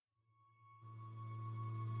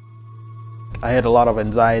I had a lot of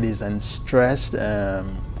anxieties and stress,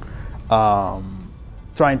 trying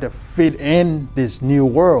to fit in this new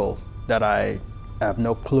world that I have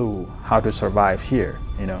no clue how to survive here,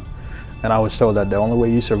 you know. And I was told that the only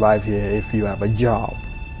way you survive here is if you have a job.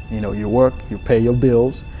 You know, you work, you pay your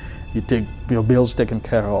bills, you take your bills taken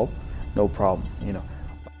care of, no problem, you know.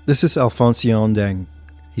 This is Alphonsion Deng.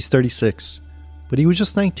 He's 36, but he was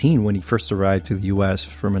just 19 when he first arrived to the U.S.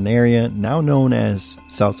 from an area now known as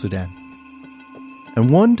South Sudan. And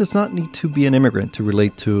one does not need to be an immigrant to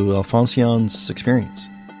relate to Alphonsion's experience.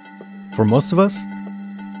 For most of us,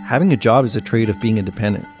 having a job is a trait of being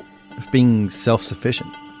independent, of being self-sufficient.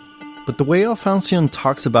 But the way Alphonsion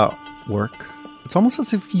talks about work, it's almost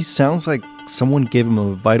as if he sounds like someone gave him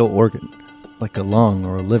a vital organ, like a lung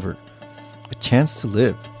or a liver, a chance to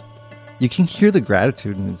live. You can hear the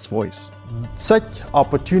gratitude in his voice. Such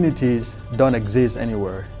opportunities don't exist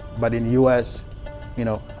anywhere, but in the U.S., you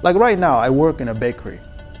know, like right now, I work in a bakery,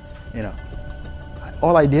 you know.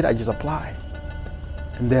 All I did, I just apply.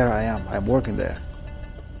 And there I am, I'm working there.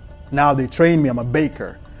 Now they train me, I'm a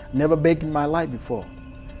baker. Never baked in my life before.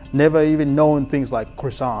 Never even known things like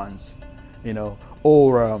croissants, you know,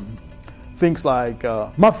 or things like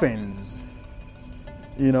muffins,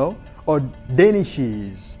 you know, or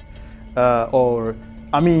danishes, or,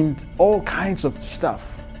 I mean, all kinds of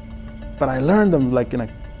stuff. But I learned them like in a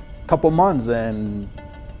couple months, and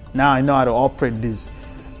now I know how to operate these,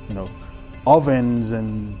 you know, ovens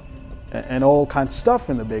and all kinds of stuff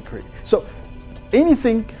in the bakery. So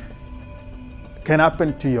anything can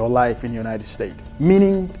happen to your life in the United States.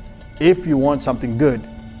 Meaning, if you want something good,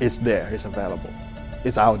 it's there, it's available,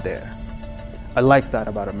 it's out there. I like that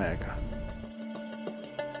about America.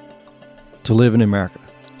 To live in America,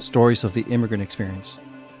 stories of the immigrant experience.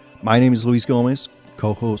 My name is Luis Gomez,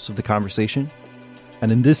 co-host of The Conversation. And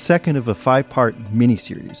in this second of a 5-part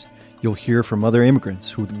mini-series, you'll hear from other immigrants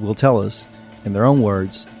who will tell us, in their own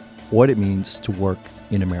words, what it means to work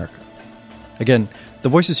in America. Again, the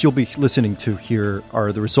voices you'll be listening to here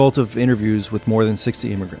are the result of interviews with more than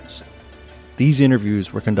 60 immigrants. These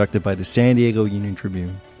interviews were conducted by the San Diego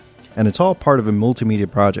Union-Tribune, and it's all part of a multimedia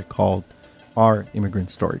project called Our Immigrant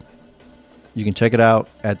Story. You can check it out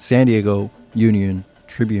at San Diego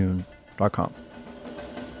Union-Tribune.com.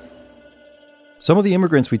 Some of the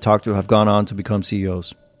immigrants we talked to have gone on to become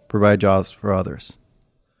CEOs, provide jobs for others.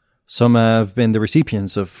 Some have been the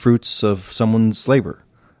recipients of fruits of someone's labor,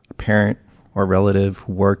 a parent or a relative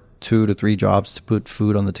who worked 2 to 3 jobs to put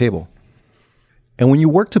food on the table. And when you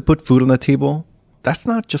work to put food on the table, that's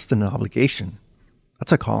not just an obligation.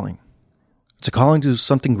 That's a calling. It's a calling to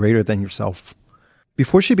something greater than yourself.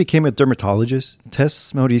 Before she became a dermatologist,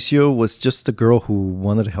 Tess Mauricio was just a girl who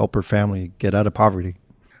wanted to help her family get out of poverty.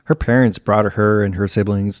 Her parents brought her and her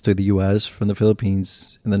siblings to the U.S. from the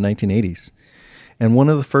Philippines in the 1980s. And one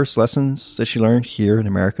of the first lessons that she learned here in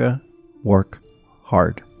America, work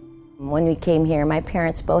hard. When we came here, my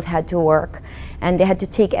parents both had to work, and they had to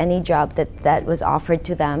take any job that was offered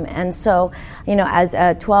to them. And so, you know, as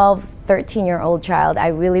a 12, 13-year-old child, I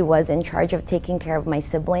really was in charge of taking care of my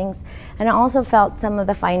siblings. And I also felt some of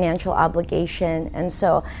the financial obligation. And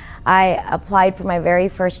so I applied for my very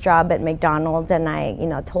first job at McDonald's, and I, you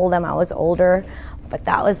know, told them I was older, but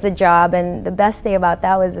that was the job. And the best thing about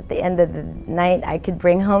that was at the end of the night, I could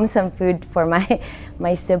bring home some food for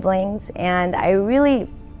my siblings. And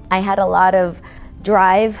I had a lot of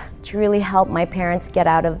drive to really help my parents get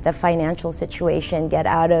out of the financial situation, get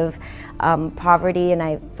out of poverty. And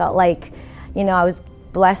I felt like, you know, I was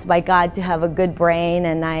blessed by God to have a good brain,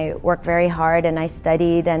 and I worked very hard, and I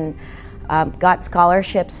studied and got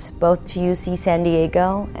scholarships both to UC San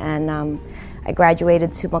Diego, and I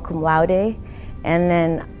graduated summa cum laude, and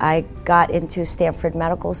then I got into Stanford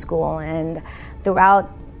Medical School. And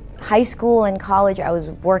throughout high school and college, I was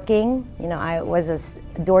working. You know, I was a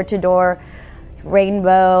door-to-door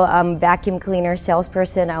rainbow vacuum cleaner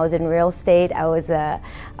salesperson. I was in real estate. I was a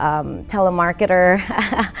telemarketer.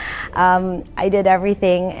 I did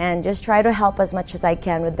everything and just try to help as much as I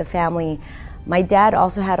can with the family. My dad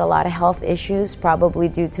also had a lot of health issues, probably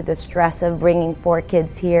due to the stress of bringing 4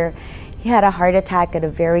 kids here. He had a heart attack at a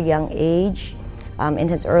very young age, in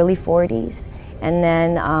his early 40s. And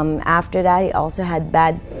then after that, he also had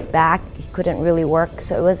bad back. He couldn't really work,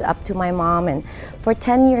 so it was up to my mom. And for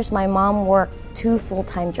 10 years, my mom worked 2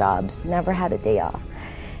 full-time jobs, never had a day off.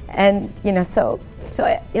 And, you know, so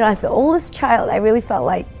as the oldest child, I really felt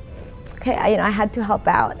like, okay, I had to help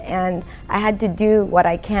out, and I had to do what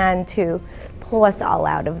I can to pull us all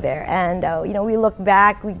out of there. And, we look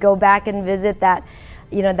back, we go back and visit that,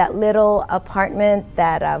 that little apartment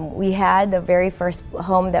that we had, the very first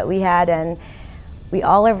home that we had, and we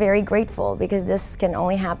all are very grateful because this can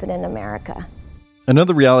only happen in America.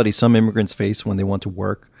 Another reality some immigrants face when they want to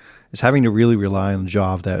work is having to really rely on a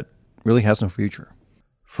job that really has no future.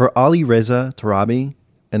 For Ali Reza Tarabi,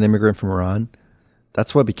 an immigrant from Iran,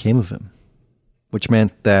 that's what became of him, which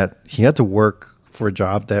meant that he had to work for a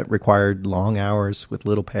job that required long hours with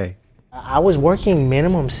little pay. I was working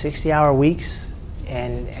minimum 60-hour weeks,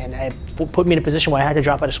 and it put me in a position where I had to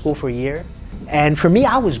drop out of school for a year. And for me,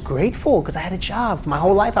 I was grateful because I had a job. My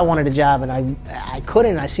whole life I wanted a job, and I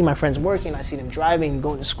couldn't. I see my friends working, I see them driving,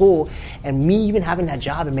 going to school, and me even having that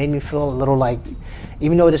job, it made me feel a little like,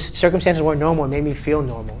 even though the circumstances weren't normal, it made me feel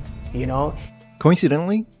normal, you know?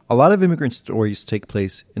 Coincidentally, a lot of immigrant stories take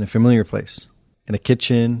place in a familiar place, in a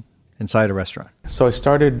kitchen, inside a restaurant. So I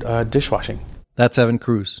started dishwashing. That's Evan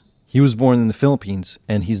Cruz. He was born in the Philippines,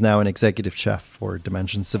 and he's now an executive chef for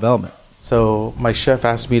Dimensions Development. So my chef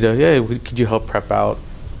asked me to, hey, could you help prep out,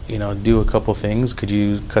 do a couple things? Could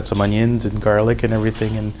you cut some onions and garlic and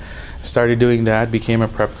everything? And started doing that, became a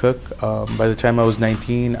prep cook. By the time I was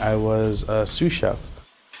 19, I was a sous chef.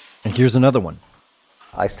 And here's another one.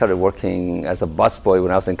 I started working as a busboy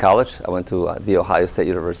when I was in college. I went to The Ohio State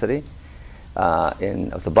University. I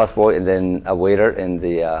was a busboy and then a waiter in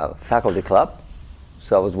the faculty club.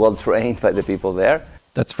 So I was well trained by the people there.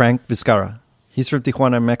 That's Frank Vizcarra. He's from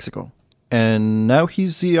Tijuana, Mexico. And now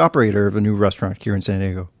he's the operator of a new restaurant here in San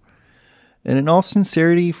Diego. And in all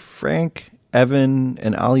sincerity, Frank, Evan,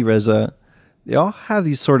 and Ali Reza, they all have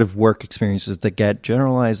these sort of work experiences that get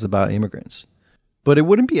generalized about immigrants. But it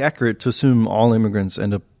wouldn't be accurate to assume all immigrants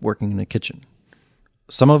end up working in a kitchen.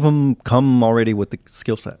 Some of them come already with the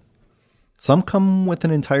skill set. Some come with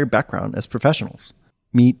an entire background as professionals.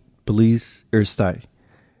 Meet Belize Iristai.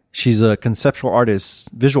 She's a conceptual artist,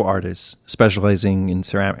 visual artist, specializing in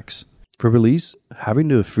ceramics. For Belize, having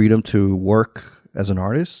the freedom to work as an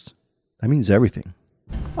artist, that means everything.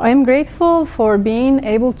 I'm grateful for being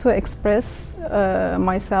able to express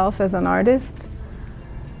myself as an artist,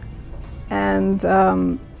 and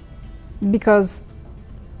because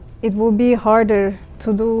it will be harder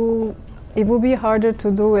to do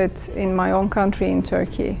it in my own country, in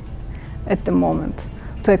Turkey, at the moment.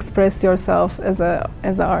 To express yourself as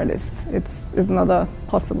an artist, it's not a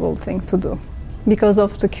possible thing to do because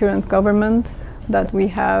of the current government that we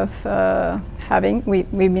have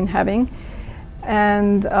we've been having,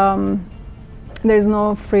 and there's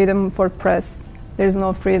no freedom for press, there's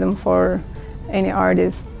no freedom for any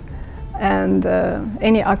artists, and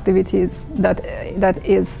any activities that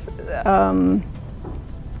is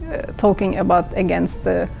talking about against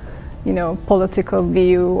the political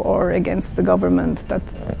view or against the government, that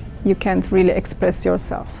you can't really express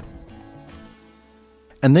yourself.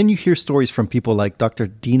 And then you hear stories from people like Dr.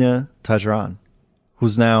 Dina Tajran,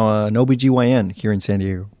 who's now an OBGYN here in San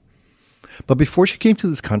Diego. But before she came to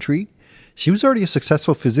this country, she was already a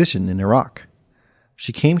successful physician in Iraq.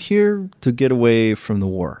 She came here to get away from the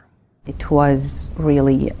war. It was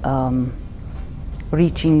really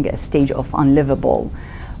reaching a stage of unlivable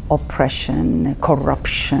oppression,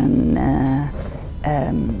 corruption,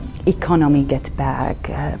 economy get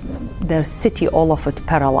back, the city, all of it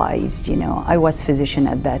paralyzed. I was physician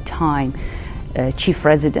at that time, chief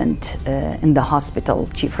resident in the hospital,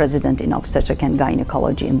 chief resident in obstetric and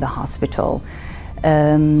gynecology in the hospital.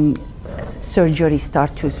 Surgery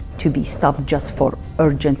started to be stopped just for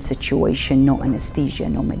urgent situation, no anesthesia,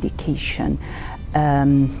 no medication,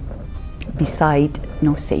 beside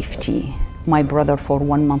no safety. My brother, for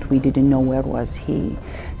 1 month, we didn't know where was he.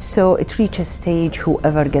 So it reached a stage,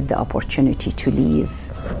 whoever get the opportunity to leave,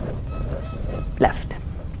 left.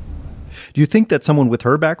 Do you think that someone with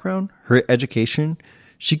her background, her education,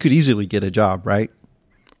 she could easily get a job, right?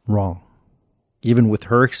 Wrong. Even with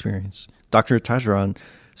her experience, Dr. Tajran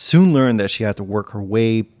soon learned that she had to work her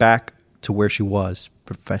way back to where she was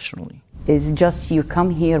professionally. It's just you come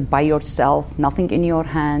here by yourself, nothing in your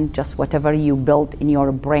hand, just whatever you built in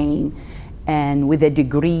your brain, and with a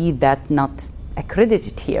degree that not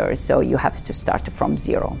accredited here, so you have to start from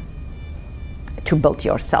zero to build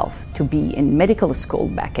yourself, to be in medical school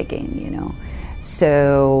back again,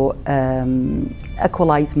 So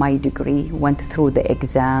equalized my degree, went through the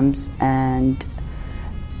exams, and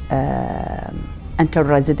entered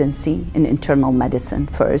residency in internal medicine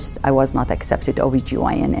first. I was not accepted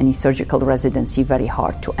OBGYN, any surgical residency, very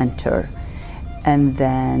hard to enter. And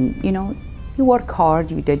then, you work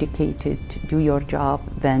hard, you dedicated, do your job.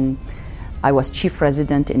 Then I was chief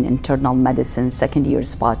resident in internal medicine, second year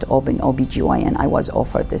spot open OBGYN. I was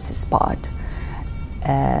offered this spot.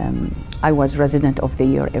 I was resident of the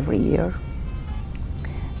year every year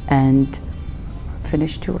and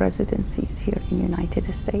finished 2 residencies here in the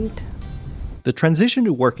United States. The transition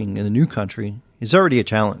to working in a new country is already a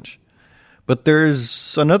challenge. But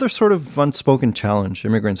there's another sort of unspoken challenge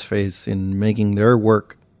immigrants face in making their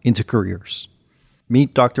work into careers.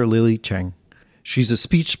 Meet Dr. Lily Cheng. She's a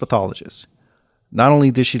speech pathologist. Not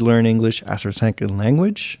only did she learn English as her second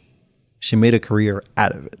language, she made a career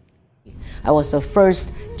out of it. I was the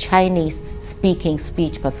first Chinese-speaking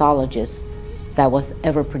speech pathologist that was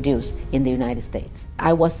ever produced in the United States.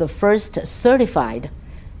 I was the first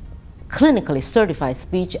clinically certified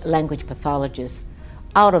speech language pathologist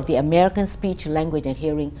out of the American Speech, Language, and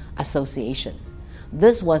Hearing Association.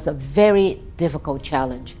 This was a very difficult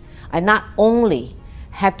challenge. I not only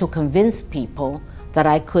had to convince people that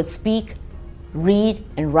I could speak, read,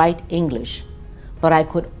 and write English, but I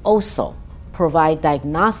could also provide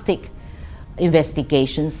diagnostic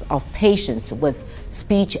investigations of patients with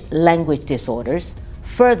speech language disorders.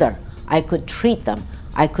 Further, I could treat them.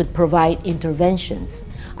 I could provide interventions.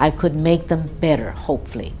 I could make them better,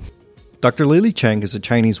 hopefully. Dr. Lily Cheng is a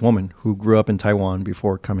Chinese woman who grew up in Taiwan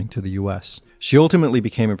before coming to the U.S. She ultimately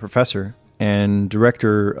became a professor and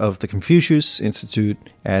director of the Confucius Institute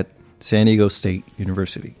at San Diego State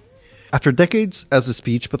University. After decades as a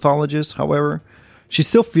speech pathologist, however, she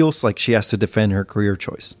still feels like she has to defend her career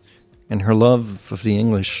choice and her love of the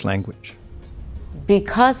English language.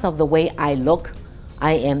 Because of the way I look,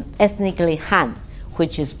 I am ethnically Han,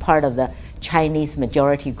 which is part of the Chinese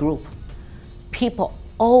majority group. People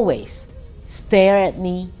always stare at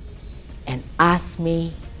me and ask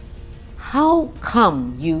me, how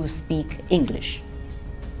come you speak English?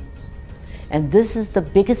 And this is the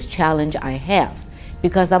biggest challenge I have,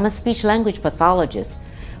 because I'm a speech language pathologist.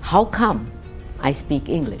 How come I speak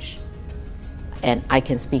English? And I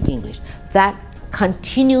can speak English. That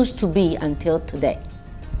continues to be until today.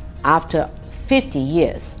 After 50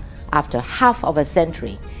 years, after half of a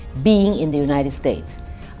century being in the United States,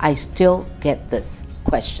 I still get this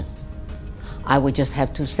question. I would just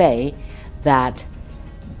have to say that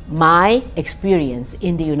my experience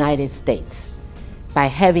in the United States, by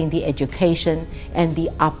having the education and the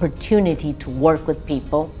opportunity to work with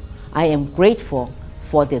people, I am grateful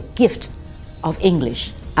for the gift of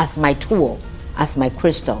English as my tool, as my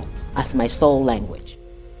crystal, as my soul language.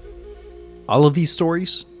 All of these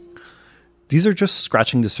stories, these are just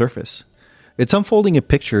scratching the surface. It's unfolding a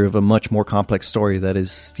picture of a much more complex story that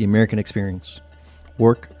is the American experience.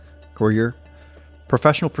 Work, career,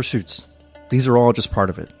 professional pursuits, these are all just part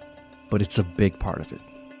of it. But it's a big part of it.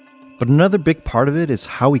 But another big part of it is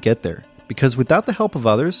how we get there. Because without the help of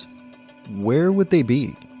others, where would they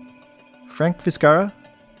be? Frank Vizcarra,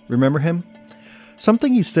 remember him?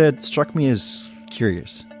 Something he said struck me as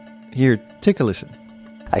curious. Here, take a listen.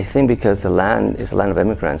 I think because the land is a land of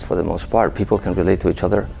immigrants for the most part, people can relate to each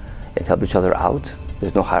other and help each other out.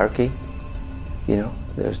 There's no hierarchy,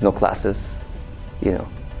 there's no classes, The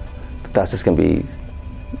classes can be,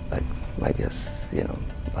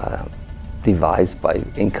 devised by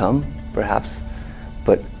income, perhaps,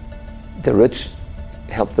 but the rich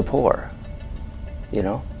help the poor,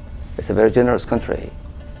 It's a very generous country,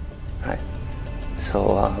 right?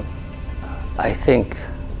 So I think,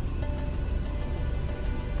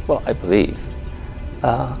 I believe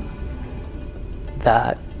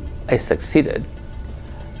that I succeeded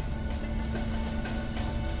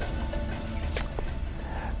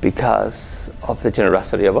because of the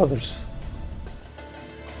generosity of others.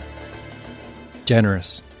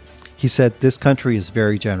 Generous. He said this country is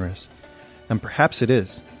very generous. And perhaps it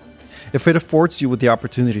is. If it affords you with the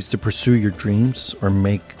opportunities to pursue your dreams or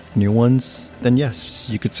make new ones, then yes,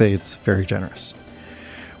 you could say it's very generous.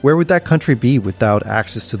 Where would that country be without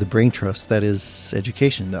access to the brain trust that is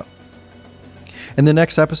education, though? In the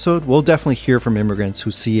next episode, we'll definitely hear from immigrants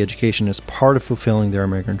who see education as part of fulfilling their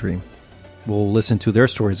American dream. We'll listen to their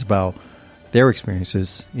stories about their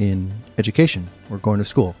experiences in education or going to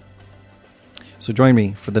school. So join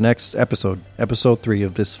me for the next episode, episode 3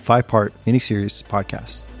 of this 5-part miniseries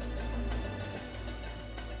podcast.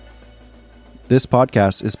 This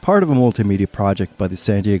podcast is part of a multimedia project by the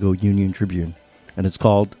San Diego Union-Tribune, and it's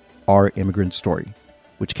called Our Immigrant Story,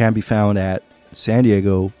 which can be found at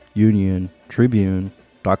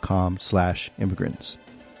SanDiegoUnionTribune.com/immigrants.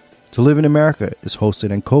 To Live in America is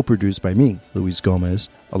hosted and co-produced by me, Luis Gomez,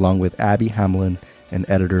 along with Abby Hamlin and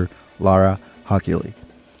editor Lara Hakili.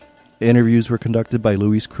 Interviews were conducted by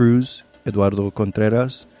Luis Cruz, Eduardo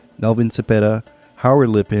Contreras, Melvin Cepeda, Howard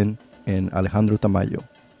Lippin, and Alejandro Tamayo.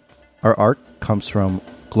 Our art comes from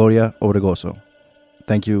Gloria Obregoso.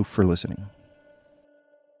 Thank you for listening.